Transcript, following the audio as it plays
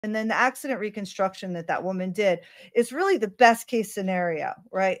And then the accident reconstruction that woman did is really the best case scenario,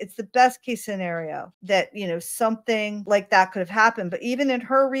 right? It's the best case scenario that, something like that could have happened. But even in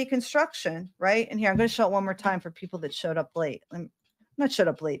her reconstruction, right? And here, I'm going to show it one more time for people that showed up late. Not showed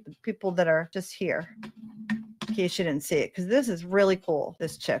up late, but people that are just here, in case you didn't see it, because this is really cool,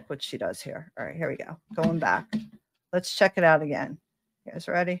 this chick, what she does here. All right, here we go. Going back. Let's check it out again. You guys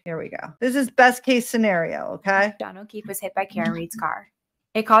ready? Here we go. This is best case scenario, okay? John O'Keefe was hit by Karen Reed's car.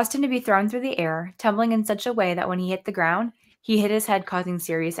 It caused him to be thrown through the air, tumbling in such a way that when he hit the ground, he hit his head, causing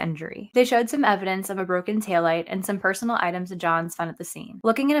serious injury. They showed some evidence of a broken taillight and some personal items of John's found at the scene.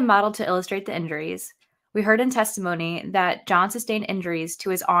 Looking at a model to illustrate the injuries, we heard in testimony that John sustained injuries to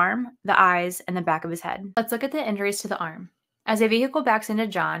his arm, the eyes, and the back of his head. Let's look at the injuries to the arm. As a vehicle backs into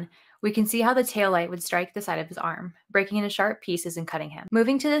John, we can see how the taillight would strike the side of his arm, breaking into sharp pieces and cutting him.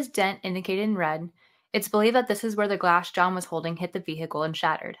 Moving to this dent indicated in red, it's believed that this is where the glass John was holding hit the vehicle and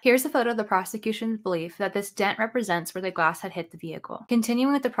shattered. Here's a photo of the prosecution's belief that this dent represents where the glass had hit the vehicle.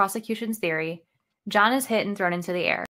 Continuing with the prosecution's theory, John is hit and thrown into the air.